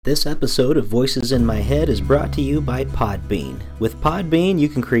This episode of Voices in My Head is brought to you by Podbean. With Podbean, you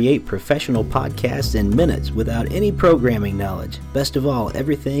can create professional podcasts in minutes without any programming knowledge. Best of all,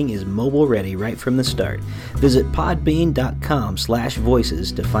 everything is mobile ready right from the start. Visit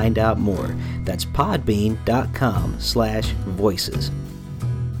podbean.com/voices to find out more. That's podbean.com/voices.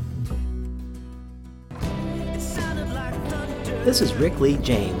 This is Rick Lee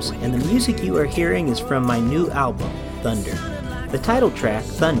James, and the music you are hearing is from my new album, Thunder. The title track,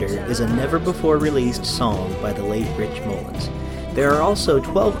 Thunder, is a never-before-released song by the late Rich Mullins. There are also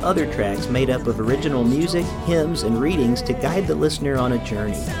 12 other tracks made up of original music, hymns, and readings to guide the listener on a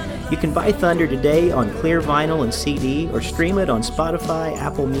journey. You can buy Thunder today on clear vinyl and CD, or stream it on Spotify,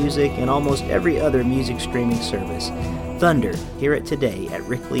 Apple Music, and almost every other music streaming service. Thunder, hear it today at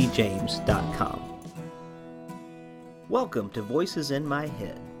rickleejames.com. Welcome to Voices in My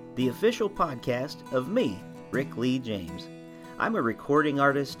Head, the official podcast of me, Rick Lee James. I'm a recording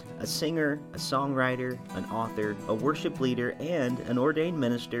artist, a singer, a songwriter, an author, a worship leader, and an ordained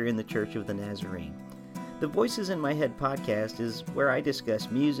minister in the Church of the Nazarene. The Voices in My Head podcast is where I discuss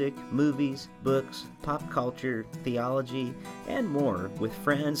music, movies, books, pop culture, theology, and more with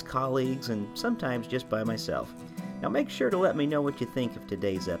friends, colleagues, and sometimes just by myself. Now make sure to let me know what you think of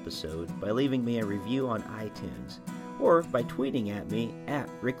today's episode by leaving me a review on iTunes, or by tweeting at me at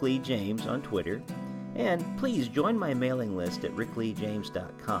Rick Lee James on Twitter. And please join my mailing list at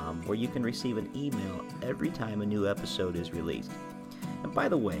rickleejames.com, where you can receive an email every time a new episode is released. And by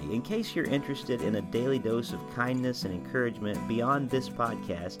the way, in case you're interested in a daily dose of kindness and encouragement beyond this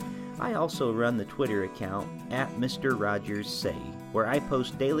podcast, I also run the Twitter account at Mr. Rogers Say, where I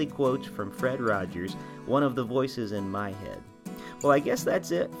post daily quotes from Fred Rogers, one of the voices in my head. Well, I guess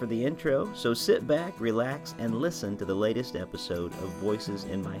that's it for the intro, so sit back, relax, and listen to the latest episode of Voices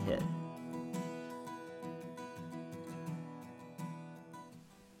in My Head.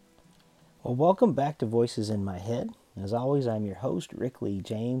 Well, welcome back to Voices in My Head. As always, I'm your host, Rick Lee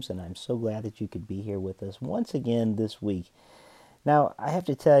James, and I'm so glad that you could be here with us once again this week. Now, I have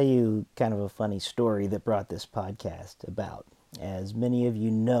to tell you kind of a funny story that brought this podcast about. As many of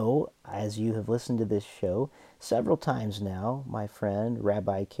you know, as you have listened to this show several times now, my friend,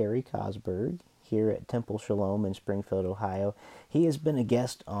 Rabbi Kerry Cosberg, here at Temple Shalom in Springfield, Ohio, he has been a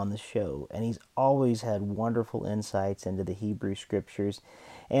guest on the show, and he's always had wonderful insights into the Hebrew Scriptures.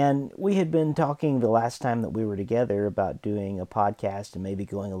 And we had been talking the last time that we were together about doing a podcast and maybe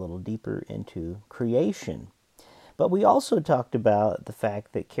going a little deeper into creation. But we also talked about the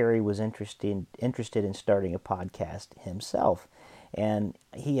fact that Kerry was interested in starting a podcast himself. And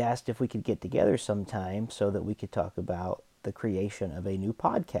he asked if we could get together sometime so that we could talk about the creation of a new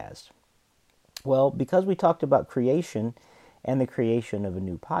podcast. Well, because we talked about creation and the creation of a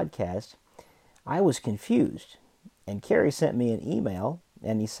new podcast, I was confused. And Kerry sent me an email,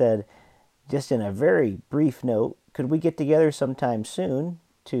 and he said, just in a very brief note, could we get together sometime soon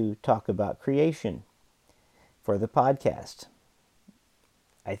to talk about creation for the podcast?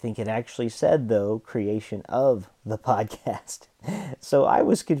 I think it actually said, though, creation of the podcast. So I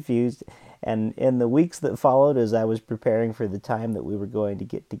was confused, and in the weeks that followed, as I was preparing for the time that we were going to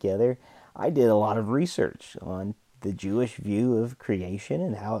get together, I did a lot of research on the Jewish view of creation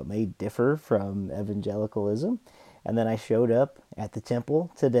and how it may differ from evangelicalism. And then I showed up at the temple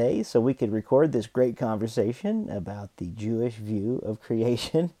today so we could record this great conversation about the Jewish view of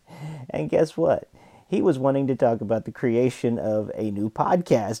creation. And guess what? He was wanting to talk about the creation of a new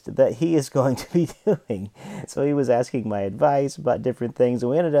podcast that he is going to be doing. So he was asking my advice about different things,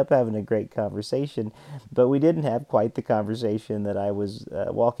 and we ended up having a great conversation, but we didn't have quite the conversation that I was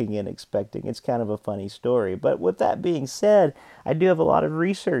walking in expecting. It's kind of a funny story. But with that being said, I do have a lot of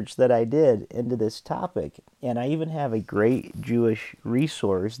research that I did into this topic, and I even have a great Jewish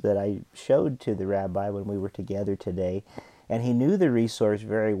resource that I showed to the rabbi when we were together today. And he knew the resource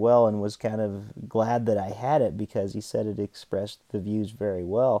very well and was kind of glad that I had it because he said it expressed the views very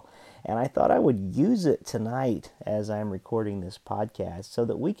well. And I thought I would use it tonight as I'm recording this podcast so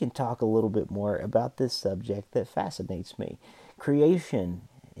that we can talk a little bit more about this subject that fascinates me. Creation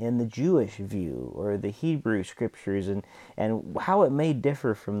in the Jewish view or the Hebrew Scriptures and how it may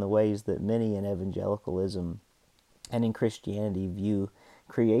differ from the ways that many in evangelicalism and in Christianity view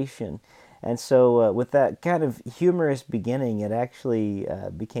creation. And so with that kind of humorous beginning, it actually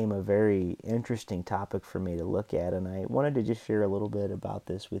became a very interesting topic for me to look at, and I wanted to just share a little bit about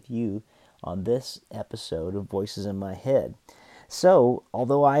this with you on this episode of Voices in My Head. So,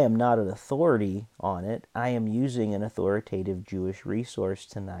 although I am not an authority on it, I am using an authoritative Jewish resource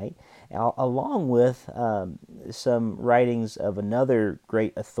tonight, along with some writings of another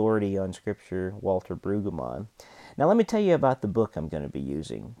great authority on Scripture, Walter Brueggemann. Now let me tell you about the book I'm going to be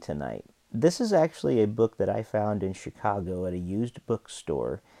using tonight. This is actually a book that I found in Chicago at a used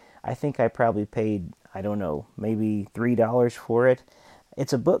bookstore. I think I probably paid, I don't know, maybe $3 for it.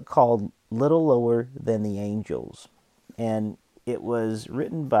 It's a book called Little Lower Than the Angels. And it was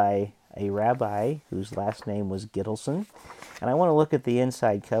written by a rabbi whose last name was Gittleson. And I want to look at the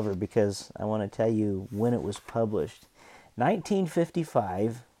inside cover because I want to tell you when it was published.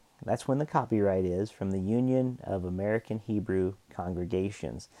 1955, that's when the copyright is, from the Union of American Hebrew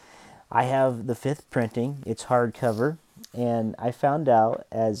Congregations. I have the fifth printing, it's hardcover, and I found out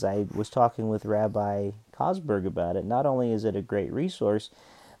as I was talking with Rabbi Cosberg about it, not only is it a great resource,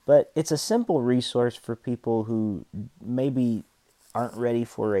 but it's a simple resource for people who maybe aren't ready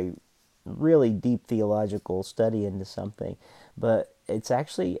for a really deep theological study into something. But it's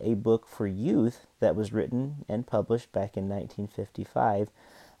actually a book for youth that was written and published back in 1955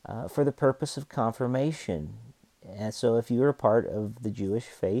 for the purpose of confirmation. And so if you're a part of the Jewish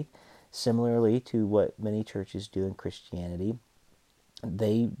faith, similarly to what many churches do in Christianity,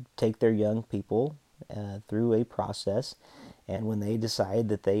 they take their young people through a process, and when they decide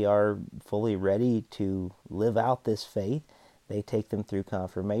that they are fully ready to live out this faith, they take them through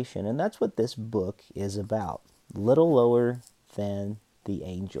confirmation. And that's what this book is about. Little Lower Than the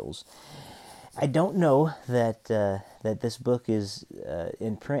Angels. I don't know that that this book is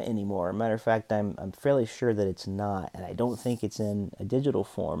in print anymore. Matter of fact, I'm fairly sure that it's not, and I don't think it's in a digital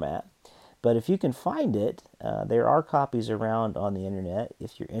format. But if you can find it, there are copies around on the internet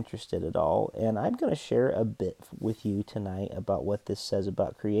if you're interested at all. And I'm going to share a bit with you tonight about what this says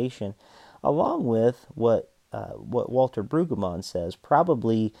about creation, along with what Walter Brueggemann says,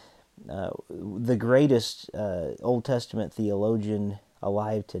 probably the greatest Old Testament theologian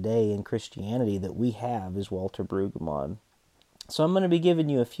alive today in Christianity that we have is Walter Brueggemann. So I'm going to be giving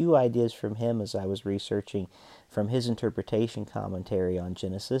you a few ideas from him as I was researching from his interpretation commentary on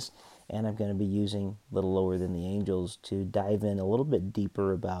Genesis, and I'm going to be using Little Lower Than the Angels to dive in a little bit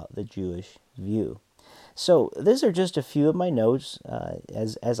deeper about the Jewish view. So these are just a few of my notes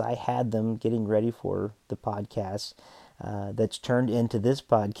as I had them getting ready for the podcast that's turned into this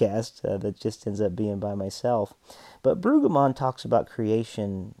podcast that just ends up being by myself. But Brueggemann talks about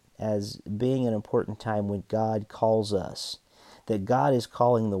creation as being an important time when God calls us, that God is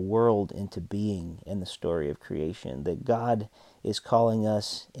calling the world into being in the story of creation, that God is calling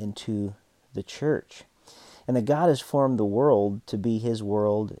us into the church, and that God has formed the world to be His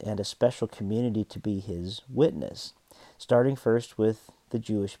world and a special community to be His witness, starting first with the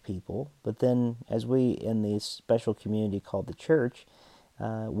Jewish people, but then as we in this special community called the church,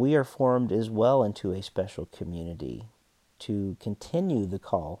 we are formed as well into a special community to continue the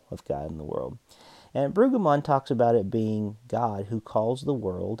call of God in the world. And Brueggemann talks about it being God who calls the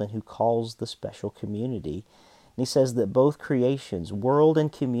world and who calls the special community. And he says that both creations, world and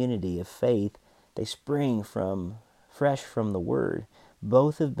community of faith, they spring from fresh from the Word.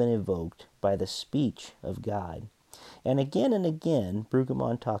 Both have been evoked by the speech of God. And again,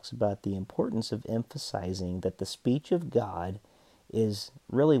 Brueggemann talks about the importance of emphasizing that the speech of God is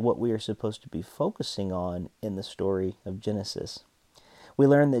really what we are supposed to be focusing on in the story of Genesis. We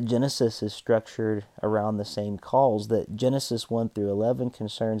learn that Genesis is structured around the same calls, that Genesis 1 through 11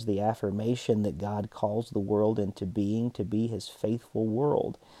 concerns the affirmation that God calls the world into being to be His faithful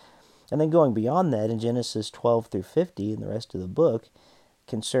world. And then going beyond that, in Genesis 12 through 50, and the rest of the book,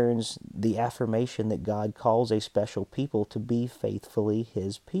 concerns the affirmation that God calls a special people to be faithfully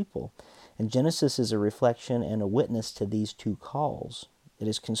His people. And Genesis is a reflection and a witness to these two calls. It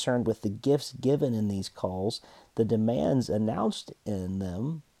is concerned with the gifts given in these calls, the demands announced in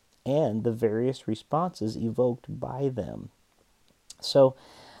them, and the various responses evoked by them. So,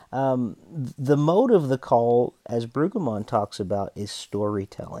 the mode of the call, as Brueggemann talks about, is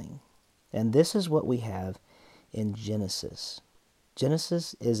storytelling. And this is what we have in Genesis.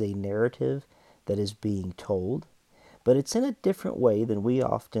 Genesis is a narrative that is being told, but it's in a different way than we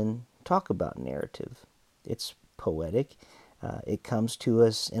often talk about narrative. It's poetic. It comes to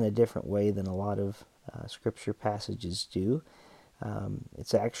us in a different way than a lot of scripture passages do.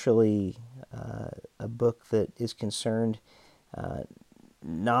 It's actually a book that is concerned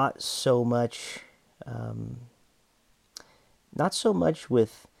not so much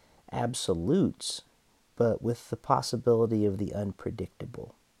with absolutes, but with the possibility of the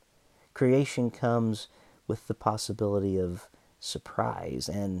unpredictable. Creation comes with the possibility of surprise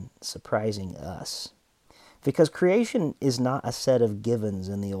and surprising us. Because creation is not a set of givens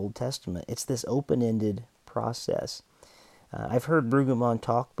in the Old Testament. It's this open-ended process. I've heard Brueggemann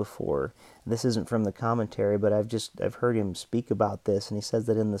talk before. This isn't from the commentary, but I've heard him speak about this, and he says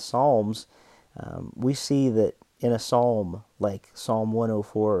that in the Psalms, we see that in a psalm like Psalm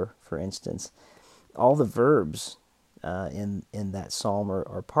 104, for instance, all the verbs in that psalm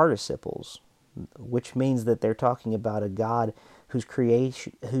are participles, which means that they're talking about a God whose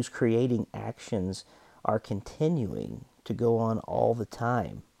creating actions are continuing to go on all the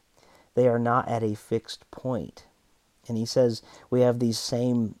time. They are not at a fixed point. And he says we have these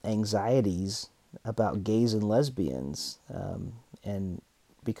same anxieties about gays and lesbians, and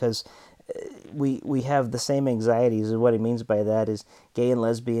because we have the same anxieties, and what he means by that is gay and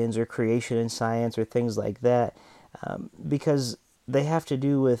lesbians or creation and science or things like that, because they have to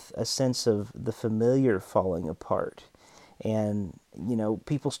do with a sense of the familiar falling apart. And,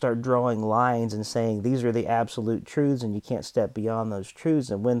 people start drawing lines and saying these are the absolute truths and you can't step beyond those truths.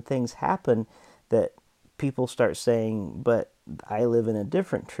 And when things happen that people start saying, but I live in a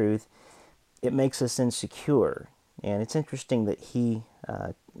different truth, it makes us insecure. And it's interesting that he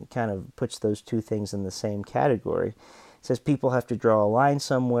kind of puts those two things in the same category. He says people have to draw a line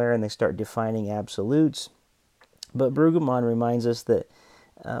somewhere and they start defining absolutes. But Brueggemann reminds us that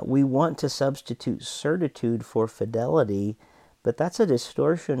we want to substitute certitude for fidelity, but that's a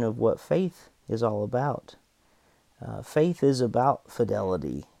distortion of what faith is all about. Faith is about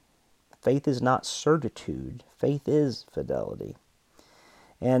fidelity. Faith is not certitude. Faith is fidelity.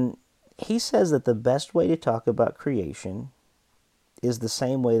 And he says that the best way to talk about creation is the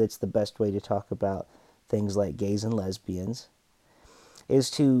same way that's the best way to talk about things like gays and lesbians, is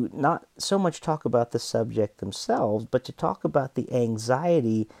to not so much talk about the subject themselves, but to talk about the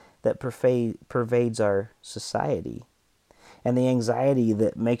anxiety that pervades our society and the anxiety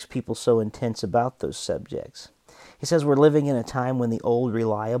that makes people so intense about those subjects. He says we're living in a time when the old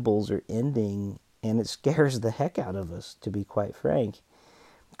reliables are ending, and it scares the heck out of us, to be quite frank.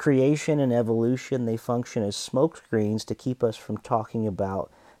 Creation and evolution, they function as smokescreens to keep us from talking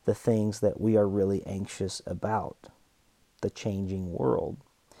about the things that we are really anxious about, the changing world.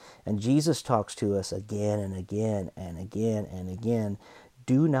 And Jesus talks to us again and again and again and again.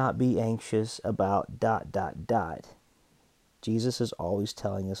 Do not be anxious about ... Jesus is always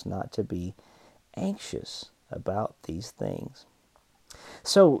telling us not to be anxious about these things.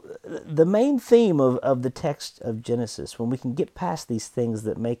 So the main theme of the text of Genesis, when we can get past these things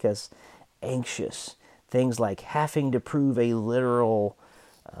that make us anxious, things like having to prove a literal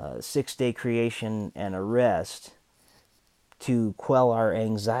 6-day creation and arrest to quell our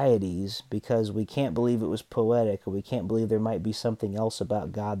anxieties because we can't believe it was poetic, or we can't believe there might be something else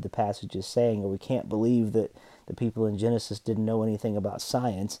about God the passage is saying, or we can't believe that the people in Genesis didn't know anything about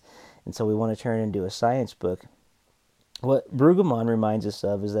science, and so we want to turn it into a science book. What Brueggemann reminds us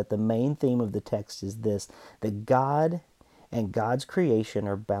of is that the main theme of the text is this: that God and God's creation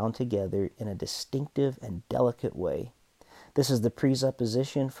are bound together in a distinctive and delicate way. This is the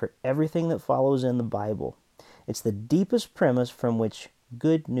presupposition for everything that follows in the Bible. It's the deepest premise from which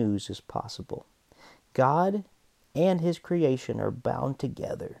good news is possible. God and His creation are bound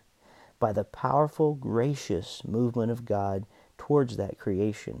together by the powerful, gracious movement of God towards that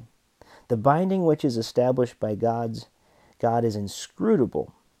creation. The binding which is established by God is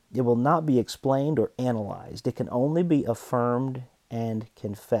inscrutable. It will not be explained or analyzed. It can only be affirmed and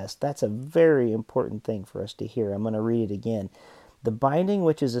confessed. That's a very important thing for us to hear. I'm going to read it again. The binding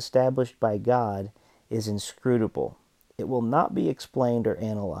which is established by God is inscrutable. It will not be explained or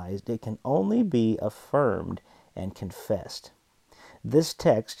analyzed. It can only be affirmed and confessed. This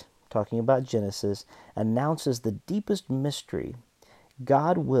text, talking about Genesis, announces the deepest mystery.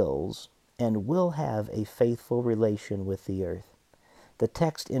 God wills and will have a faithful relation with the earth. The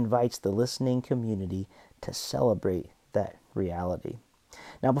text invites the listening community to celebrate that reality.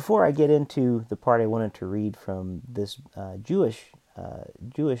 Now, before I get into the part I wanted to read from this Jewish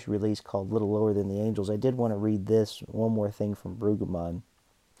release called Little Lower Than the Angels, I did want to read this one more thing from Brueggemann.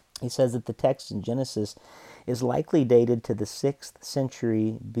 He says that the text in Genesis is likely dated to the 6th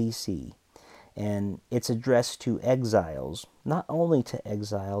century BC, and it's addressed to exiles, not only to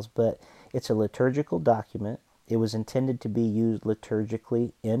exiles, but it's a liturgical document. It was intended to be used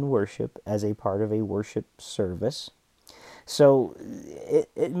liturgically in worship as a part of a worship service. So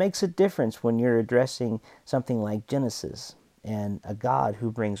it makes a difference when you're addressing something like Genesis and a God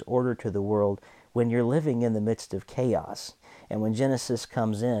who brings order to the world when you're living in the midst of chaos. And when Genesis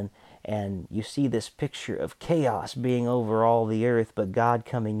comes in and you see this picture of chaos being over all the earth, but God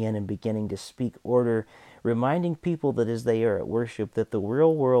coming in and beginning to speak order, reminding people that as they are at worship, that the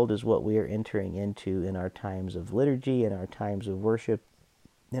real world is what we are entering into in our times of liturgy, in our times of worship,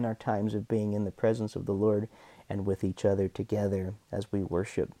 in our times of being in the presence of the Lord and with each other together as we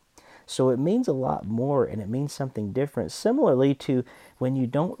worship. So it means a lot more, and it means something different. Similarly to when you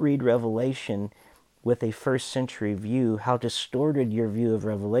don't read Revelation with a first century view how distorted your view of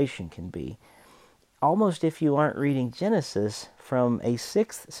Revelation can be. Almost if you aren't reading Genesis from a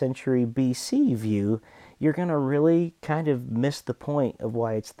 6th century BC view, you're going to really kind of miss the point of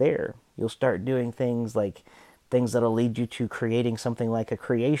why it's there. You'll start doing things that'll lead you to creating something like a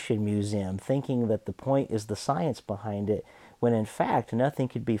creation museum, thinking that the point is the science behind it, when in fact nothing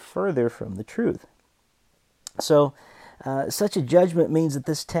could be further from the truth. So, such a judgment means that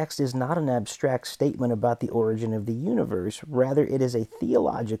this text is not an abstract statement about the origin of the universe. Rather, it is a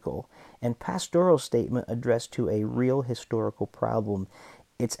theological and pastoral statement addressed to a real historical problem.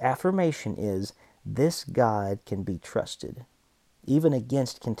 Its affirmation is, this God can be trusted. Even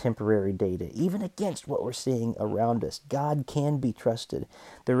against contemporary data, even against what we're seeing around us, God can be trusted.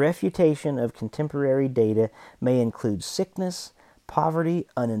 The refutation of contemporary data may include sickness, poverty,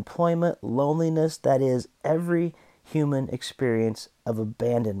 unemployment, loneliness, that is, every human experience of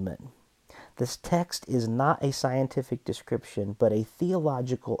abandonment. This text is not a scientific description, but a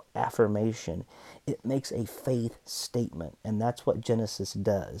theological affirmation. It makes a faith statement, and that's what Genesis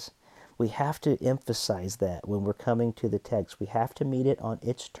does. We have to emphasize that when we're coming to the text. We have to meet it on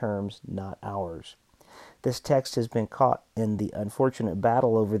its terms, not ours. This text has been caught in the unfortunate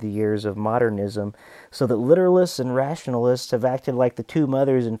battle over the years of modernism, so that literalists and rationalists have acted like the two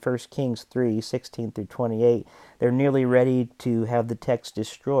mothers in 1 Kings 3:16 through 28. They're nearly ready to have the text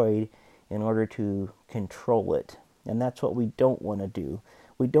destroyed in order to control it. And that's what we don't want to do.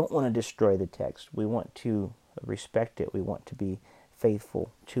 We don't want to destroy the text. We want to respect it. We want to be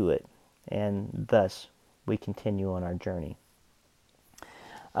faithful to it. And thus, we continue on our journey.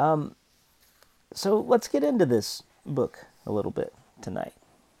 So let's get into this book a little bit tonight.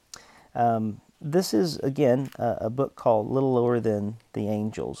 This is, again, a book called Little Lower Than the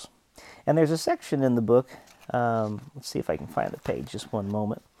Angels. And there's a section in the book, let's see if I can find the page, just one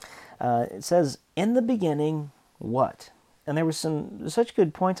moment. It says, in the beginning, what? And there were such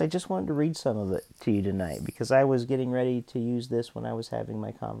good points, I just wanted to read some of it to you tonight, because I was getting ready to use this when I was having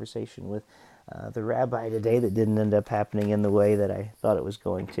my conversation with the rabbi today that didn't end up happening in the way that I thought it was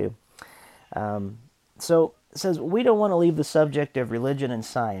going to. So it says, we don't want to leave the subject of religion and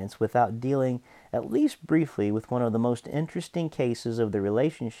science without dealing at least briefly with one of the most interesting cases of the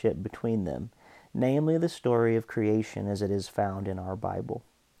relationship between them, namely the story of creation as it is found in our Bible.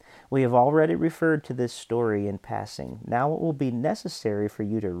 We have already referred to this story in passing. Now it will be necessary for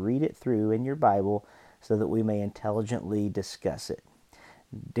you to read it through in your Bible so that we may intelligently discuss it.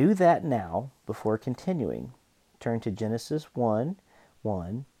 Do that now before continuing. Turn to Genesis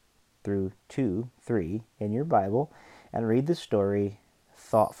 1:1 through 2:3 in your Bible and read the story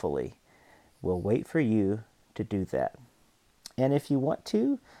thoughtfully. We'll wait for you to do that. And if you want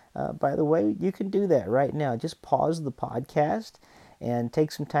to, by the way, you can do that right now. Just pause the podcast and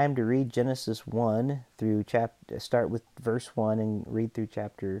take some time to read Genesis 1 through start with verse 1 and read through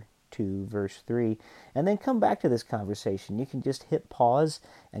chapter 2, verse 3, and then come back to this conversation. You can just hit pause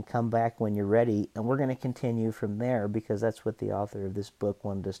and come back when you're ready, and we're going to continue from there because that's what the author of this book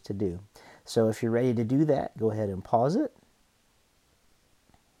wanted us to do. So if you're ready to do that, go ahead and pause it.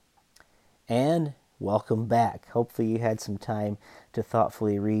 And welcome back. Hopefully you had some time to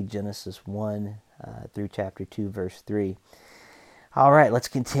thoughtfully read Genesis 1 through chapter 2, verse 3. All right, let's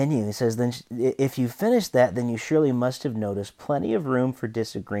continue. It says, then, if you finish that, then you surely must have noticed plenty of room for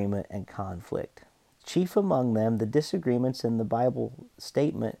disagreement and conflict. Chief among them, the disagreements in the Bible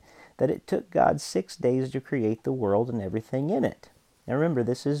statement that it took God 6 days to create the world and everything in it. Now remember,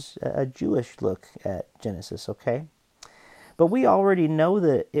 this is a Jewish look at Genesis, okay? But we already know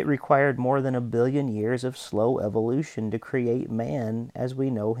that it required more than 1 billion years of slow evolution to create man as we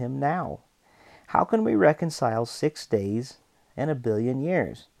know him now. How can we reconcile 6 days and 1 billion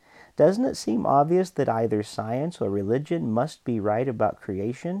years? Doesn't it seem obvious that either science or religion must be right about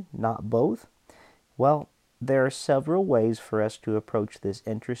creation, not both? Well, there are several ways for us to approach this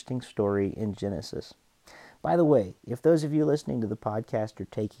interesting story in Genesis. By the way, if those of you listening to the podcast are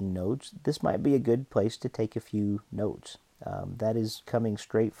taking notes, this might be a good place to take a few notes. That is coming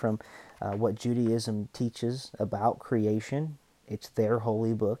straight from what Judaism teaches about creation. It's their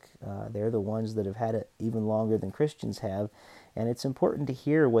holy book. They're the ones that have had it even longer than Christians have. And it's important to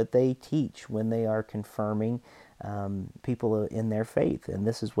hear what they teach when they are confirming people in their faith. And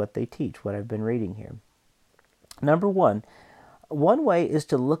this is what they teach, what I've been reading here. Number one way is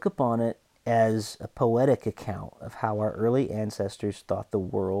to look upon it as a poetic account of how our early ancestors thought the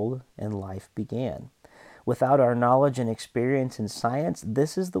world and life began. Without our knowledge and experience in science,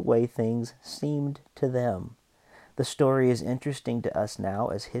 this is the way things seemed to them. The story is interesting to us now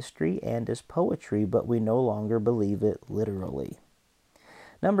as history and as poetry, but we no longer believe it literally.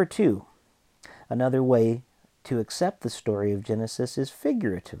 Number two, Another way to accept the story of Genesis is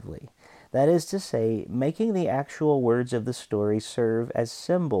figuratively. That is to say, making the actual words of the story serve as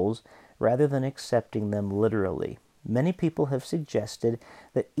symbols rather than accepting them literally. Many people have suggested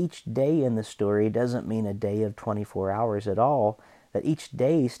that each day in the story doesn't mean a day of 24 hours at all, that each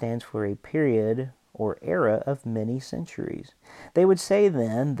day stands for a period or era of many centuries. They would say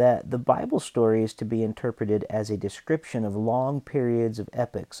then that the Bible story is to be interpreted as a description of long periods of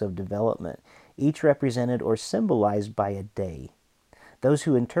epochs of development, each represented or symbolized by a day. Those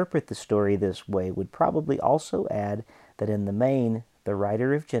who interpret the story this way would probably also add that in the main, the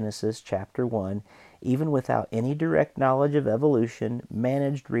writer of Genesis chapter 1, even without any direct knowledge of evolution,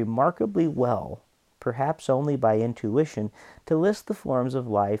 managed remarkably well, perhaps only by intuition, to list the forms of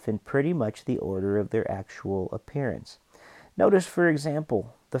life in pretty much the order of their actual appearance. Notice, for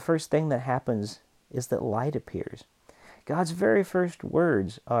example, the first thing that happens is that light appears. God's very first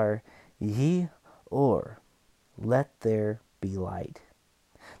words are, Ye or, let there be light.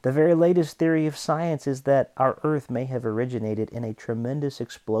 The very latest theory of science is that our Earth may have originated in a tremendous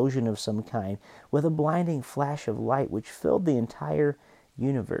explosion of some kind with a blinding flash of light which filled the entire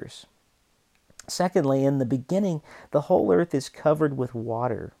universe. Secondly, in the beginning, the whole Earth is covered with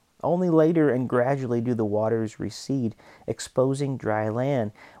water. Only later and gradually do the waters recede, exposing dry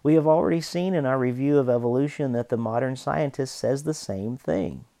land. We have already seen in our review of evolution that the modern scientist says the same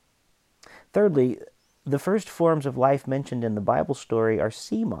thing. Thirdly, the first forms of life mentioned in the Bible story are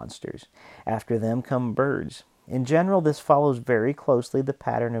sea monsters. After them come birds. In general, this follows very closely the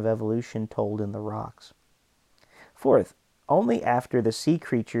pattern of evolution told in the rocks. Fourth, only after the sea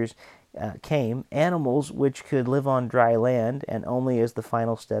creatures came animals which could live on dry land, and only as the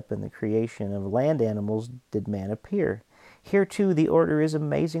final step in the creation of land animals did man appear. Here, too, the order is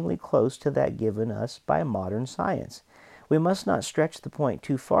amazingly close to that given us by modern science. We must not stretch the point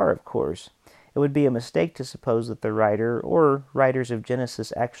too far, of course. It would be a mistake to suppose that the writer or writers of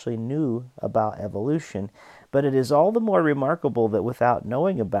Genesis actually knew about evolution, but it is all the more remarkable that without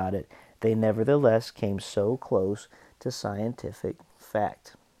knowing about it, they nevertheless came so close to scientific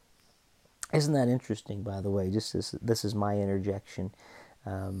fact. Isn't that interesting, by the way? Just this is my interjection,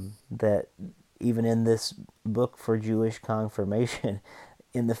 that even in this book for Jewish confirmation,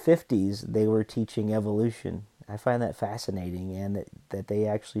 in the 50s, they were teaching evolution. I find that fascinating, and that they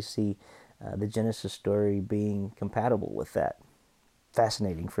actually see the Genesis story being compatible with that.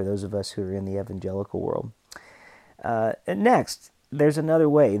 Fascinating for those of us who are in the evangelical world. And next, there's another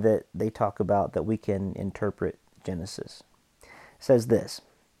way that they talk about that we can interpret Genesis. It says this,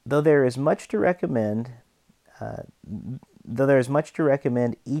 though there is much to recommend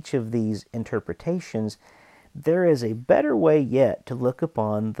each of these interpretations, there is a better way yet to look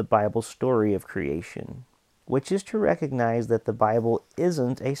upon the Bible story of creation, which is to recognize that the Bible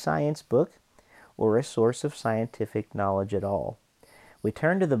isn't a science book or a source of scientific knowledge at all. We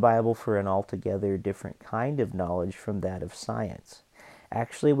turn to the Bible for an altogether different kind of knowledge from that of science.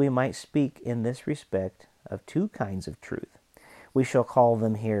 Actually, we might speak in this respect of two kinds of truth. We shall call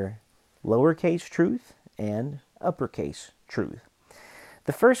them here lowercase truth and uppercase truth.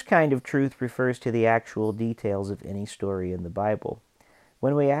 The first kind of truth refers to the actual details of any story in the Bible.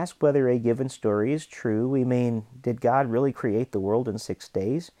 When we ask whether a given story is true, we mean, did God really create the world in 6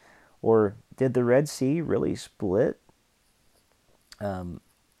 days? Or did the Red Sea really split for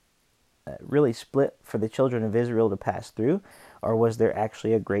the children of Israel to pass through? Or was there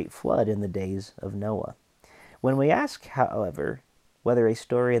actually a great flood in the days of Noah? When we ask, however, whether a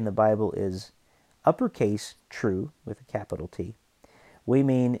story in the Bible is uppercase true, with a capital T, we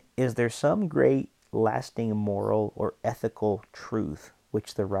mean, is there some great lasting moral or ethical truth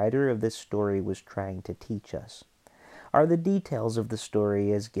which the writer of this story was trying to teach us? Are the details of the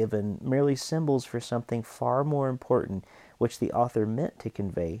story as given merely symbols for something far more important which the author meant to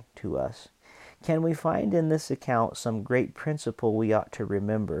convey to us? Can we find in this account some great principle we ought to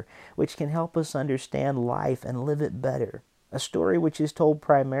remember, which can help us understand life and live it better? A story which is told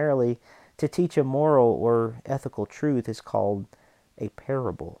primarily to teach a moral or ethical truth is called a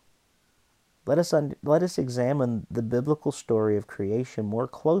parable. Let us examine the biblical story of creation more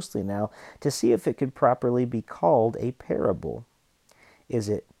closely now to see if it could properly be called a parable. Is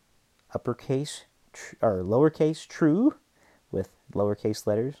it uppercase or lowercase true with lowercase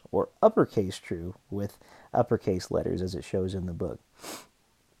letters, or uppercase true with uppercase letters as it shows in the book?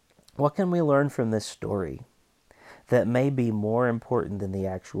 What can we learn from this story that may be more important than the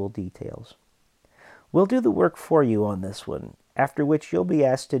actual details? We'll do the work for you on this one, after which you'll be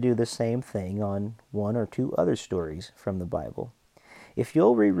asked to do the same thing on one or two other stories from the Bible. If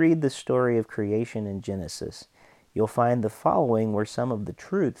you'll reread the story of creation in Genesis, you'll find the following were some of the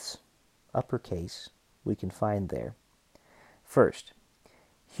truths uppercase, we can find there. First,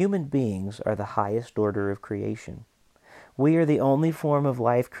 human beings are the highest order of creation. We are the only form of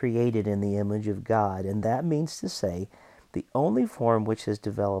life created in the image of God, and that means to say, the only form which has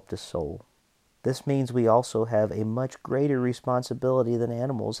developed a soul. This means we also have a much greater responsibility than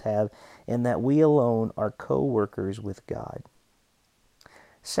animals have, in that we alone are co-workers with God.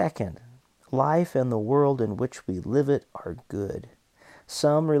 Second, life and the world in which we live it are good.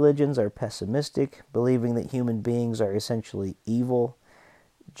 Some religions are pessimistic, believing that human beings are essentially evil.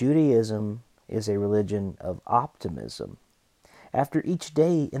 Judaism is a religion of optimism. After each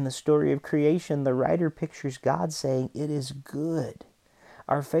day in the story of creation, the writer pictures God saying, "It is good."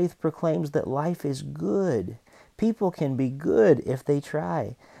 Our faith proclaims that life is good. People can be good if they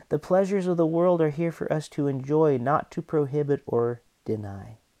try. The pleasures of the world are here for us to enjoy, not to prohibit or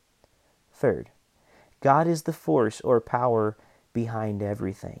deny. Third, God is the force or power behind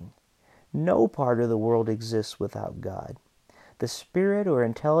everything. No part of the world exists without God. The spirit or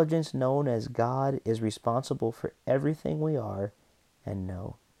intelligence known as God is responsible for everything we are and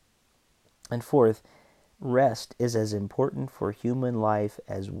know. And fourth, rest is as important for human life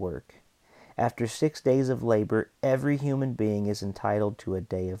as work. After 6 days of labor, every human being is entitled to a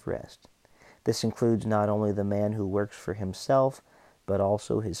day of rest. This includes not only the man who works for himself, but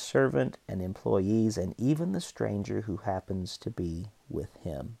also his servant and employees, and even the stranger who happens to be with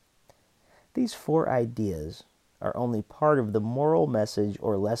him. These 4 ideas are only part of the moral message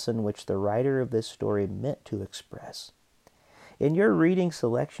or lesson which the writer of this story meant to express. In your reading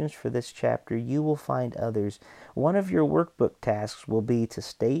selections for this chapter, you will find others. One of your workbook tasks will be to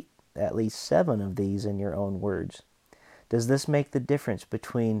state at least 7 of these in your own words. Does this make the difference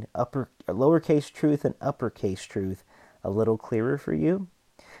between lowercase truth and uppercase truth a little clearer for you?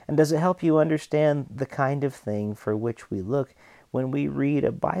 And does it help you understand the kind of thing for which we look when we read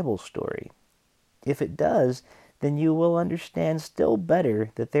a Bible story? If it does, then you will understand still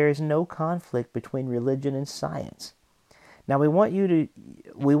better that there is no conflict between religion and science. Now we want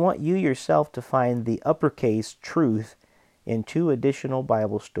you yourself to find the uppercase truth in 2 additional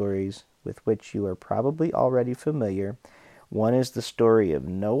Bible stories with which you are probably already familiar. One is the story of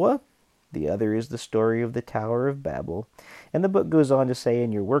Noah. The other is the story of the Tower of Babel. And the book goes on to say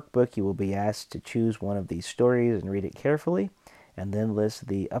in your workbook you will be asked to choose one of these stories and read it carefully, and then list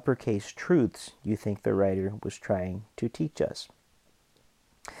the uppercase truths you think the writer was trying to teach us.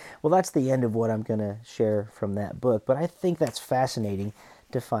 Well, that's the end of what I'm going to share from that book, but I think that's fascinating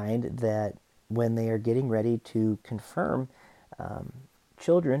to find that when they are getting ready to confirm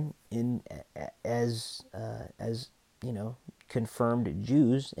children as confirmed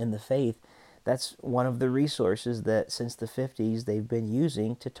Jews in the faith, that's one of the resources that since the 50s they've been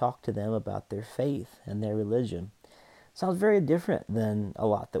using to talk to them about their faith and their religion. Sounds very different than a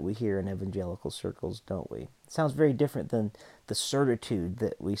lot that we hear in evangelical circles, don't we? It sounds very different than the certitude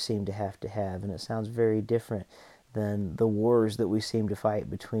that we seem to have, and it sounds very different than the wars that we seem to fight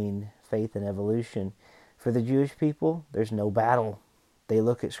between faith and evolution. For the Jewish people, there's no battle. They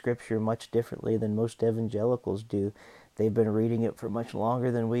look at Scripture much differently than most evangelicals do. They've been reading it for much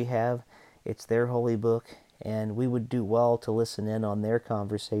longer than we have. It's their holy book, and we would do well to listen in on their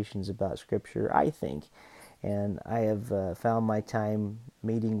conversations about Scripture, I think. And I have found my time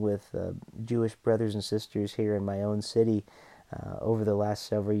meeting with Jewish brothers and sisters here in my own city over the last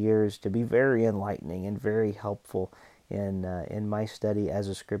several years to be very enlightening and very helpful in my study as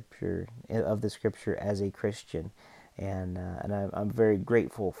of the Scripture as a Christian. And I'm very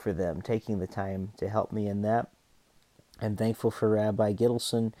grateful for them taking the time to help me in that. I'm thankful for Rabbi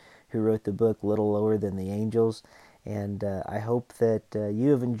Gittleson, who wrote the book Little Lower Than the Angels. And I hope that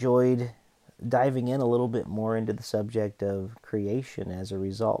you have enjoyed diving in a little bit more into the subject of creation as a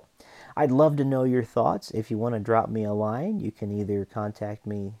result. I'd love to know your thoughts. If you want to drop me a line, you can either contact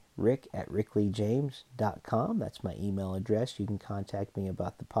me, rick@rickleejames.com. That's my email address. You can contact me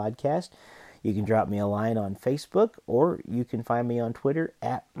about the podcast. You can drop me a line on Facebook, or you can find me on Twitter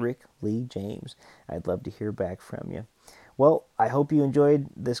 @rickleejames. I'd love to hear back from you. Well, I hope you enjoyed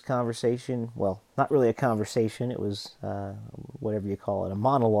this conversation. Well, not really a conversation. It was whatever you call it, a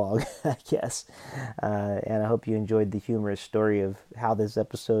monologue, I guess. And I hope you enjoyed the humorous story of how this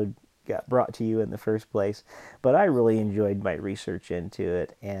episode got brought to you in the first place. But I really enjoyed my research into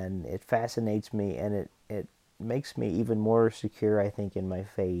it, and it fascinates me, and it makes me even more secure, I think, in my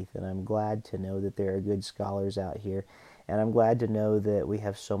faith. And I'm glad to know that there are good scholars out here. And I'm glad to know that we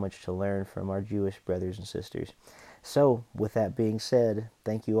have so much to learn from our Jewish brothers and sisters. So, with that being said,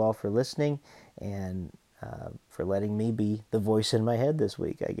 thank you all for listening and for letting me be the voice in my head this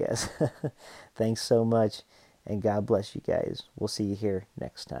week, I guess. Thanks so much, and God bless you guys. We'll see you here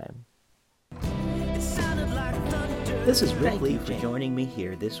next time. This is Rick Lee for joining me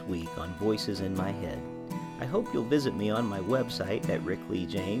here this week on Voices in My Head. I hope you'll visit me on my website at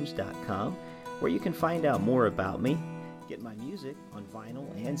rickleejames.com, where you can find out more about me, get my music on vinyl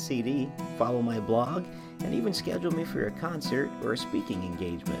and CD, follow my blog, and even schedule me for a concert or a speaking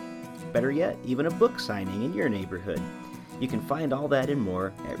engagement. Better yet, even a book signing in your neighborhood. You can find all that and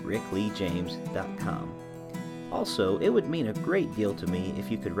more at rickleejames.com. Also, it would mean a great deal to me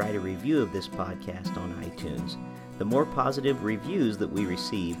if you could write a review of this podcast on iTunes. The more positive reviews that we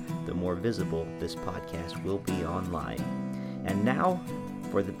receive, the more visible this podcast will be online. And now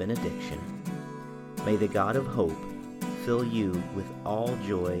for the benediction. May the God of hope fill you with all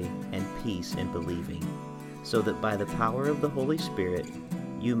joy and peace in believing, so that by the power of the Holy Spirit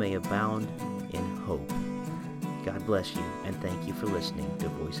you may abound in hope. God bless you, and thank you for listening to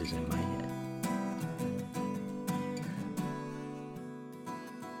Voices in My Head.